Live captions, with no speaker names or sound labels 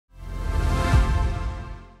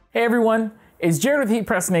Hey everyone, it's Jared with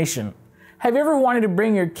HeatPress Nation. Have you ever wanted to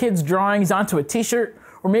bring your kids' drawings onto a t-shirt?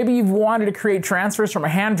 Or maybe you've wanted to create transfers from a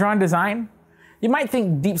hand-drawn design? You might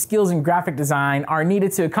think deep skills in graphic design are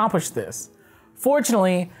needed to accomplish this.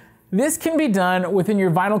 Fortunately, this can be done within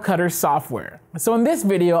your Vinyl Cutter software. So in this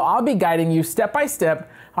video, I'll be guiding you step by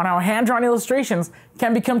step on how hand-drawn illustrations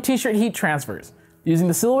can become t-shirt heat transfers using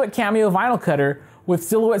the Silhouette Cameo Vinyl Cutter with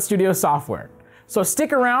Silhouette Studio software. So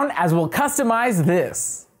stick around as we'll customize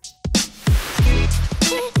this.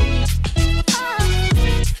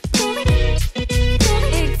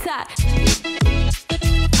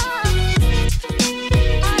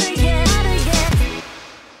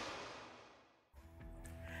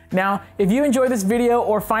 Now, if you enjoy this video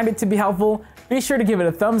or find it to be helpful, be sure to give it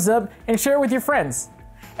a thumbs up and share it with your friends.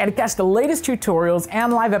 And to catch the latest tutorials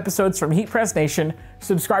and live episodes from HeatPress Nation,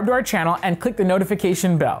 subscribe to our channel and click the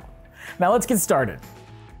notification bell. Now let's get started.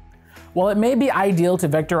 While it may be ideal to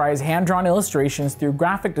vectorize hand-drawn illustrations through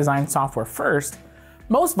graphic design software first,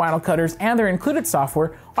 most vinyl cutters and their included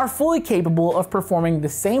software are fully capable of performing the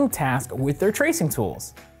same task with their tracing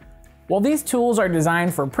tools. While these tools are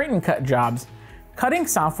designed for print and cut jobs, cutting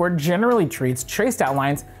software generally treats traced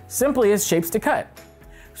outlines simply as shapes to cut.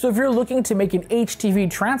 So if you're looking to make an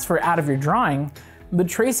HTV transfer out of your drawing, the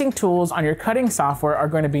tracing tools on your cutting software are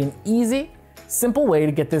going to be an easy, simple way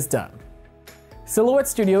to get this done. Silhouette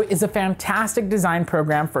Studio is a fantastic design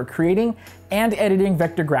program for creating and editing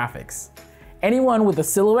vector graphics. Anyone with a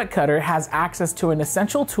Silhouette cutter has access to an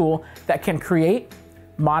essential tool that can create,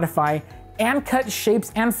 modify, and cut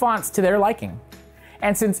shapes and fonts to their liking.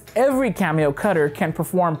 And since every Cameo cutter can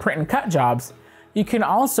perform print and cut jobs, you can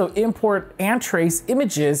also import and trace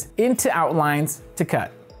images into outlines to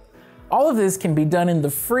cut. All of this can be done in the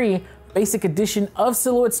free basic edition of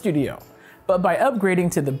Silhouette Studio, but by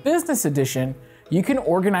upgrading to the business edition, you can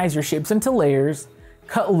organize your shapes into layers,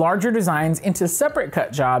 cut larger designs into separate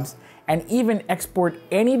cut jobs, and even export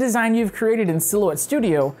any design you've created in Silhouette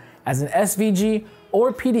Studio as an SVG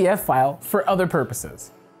or PDF file for other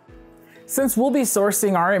purposes. Since we'll be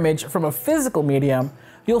sourcing our image from a physical medium,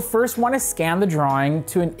 you'll first want to scan the drawing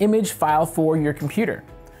to an image file for your computer.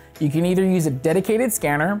 You can either use a dedicated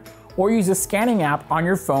scanner or use a scanning app on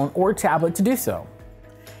your phone or tablet to do so.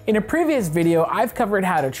 In a previous video, I've covered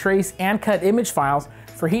how to trace and cut image files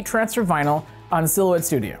for heat transfer vinyl on Silhouette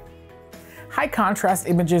Studio. High contrast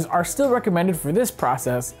images are still recommended for this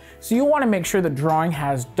process, so you'll want to make sure the drawing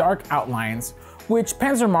has dark outlines, which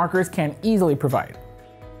pens or markers can easily provide.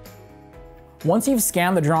 Once you've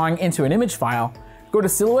scanned the drawing into an image file, go to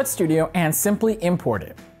Silhouette Studio and simply import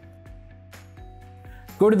it.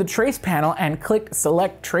 Go to the Trace panel and click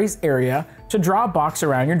Select Trace Area to draw a box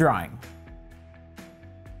around your drawing.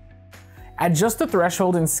 Adjust the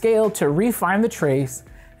threshold and scale to refine the trace,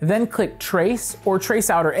 then click Trace or Trace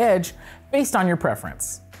Outer Edge based on your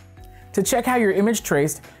preference. To check how your image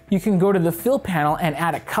traced, you can go to the Fill panel and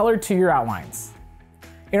add a color to your outlines.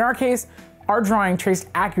 In our case, our drawing traced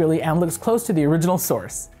accurately and looks close to the original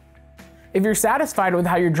source. If you're satisfied with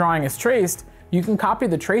how your drawing is traced, you can copy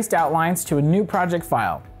the traced outlines to a new project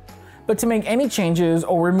file. But to make any changes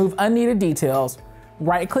or remove unneeded details,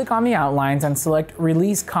 right-click on the outlines and select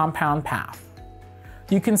Release Compound Path.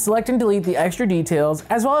 You can select and delete the extra details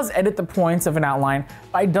as well as edit the points of an outline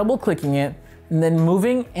by double-clicking it and then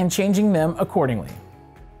moving and changing them accordingly.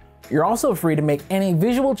 You're also free to make any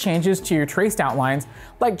visual changes to your traced outlines,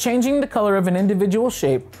 like changing the color of an individual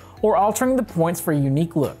shape or altering the points for a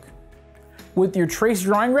unique look. With your trace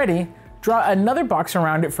drawing ready, draw another box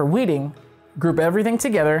around it for weeding, group everything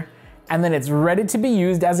together, and then it's ready to be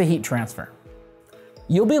used as a heat transfer.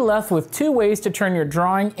 You'll be left with two ways to turn your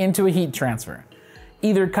drawing into a heat transfer.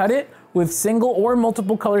 Either cut it with single or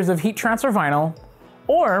multiple colors of heat transfer vinyl,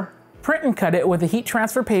 or print and cut it with a heat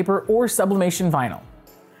transfer paper or sublimation vinyl.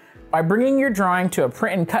 By bringing your drawing to a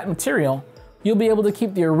print and cut material, you'll be able to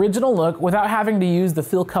keep the original look without having to use the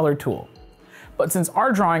Fill Color tool. But since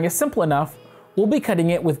our drawing is simple enough, we'll be cutting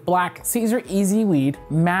it with black Caesar Easy Weed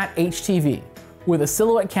Matte HTV with a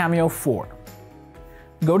Silhouette Cameo 4.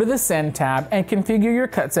 Go to the Send tab and configure your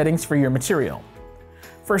cut settings for your material.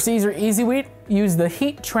 For Caesar Easy Weed, use the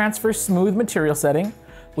Heat Transfer Smooth material setting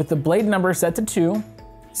with the blade number set to 2,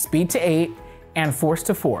 speed to 8, and force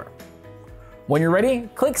to 4. When you're ready,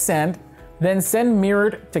 click Send, then send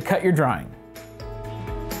Mirrored to cut your drawing.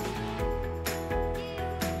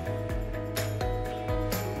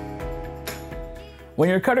 When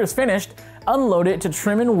your cutter is finished, unload it to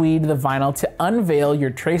trim and weed the vinyl to unveil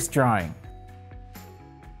your traced drawing.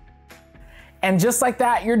 And just like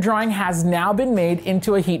that, your drawing has now been made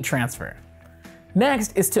into a heat transfer.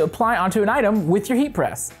 Next is to apply onto an item with your heat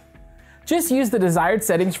press. Just use the desired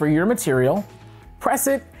settings for your material, press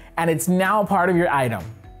it, and it's now part of your item.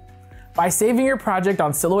 By saving your project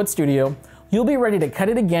on Silhouette Studio, you'll be ready to cut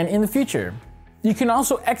it again in the future. You can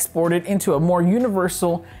also export it into a more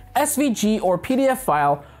universal SVG or PDF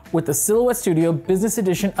file with the Silhouette Studio Business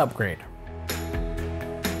Edition upgrade.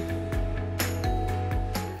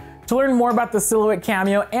 To learn more about the Silhouette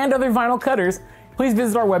Cameo and other vinyl cutters, please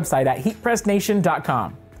visit our website at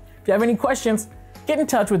heatpressnation.com. If you have any questions, get in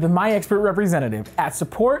touch with the MyExpert representative at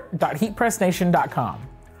support.heatpressnation.com.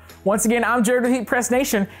 Once again, I'm Jared with Heat Press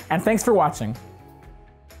Nation, and thanks for watching.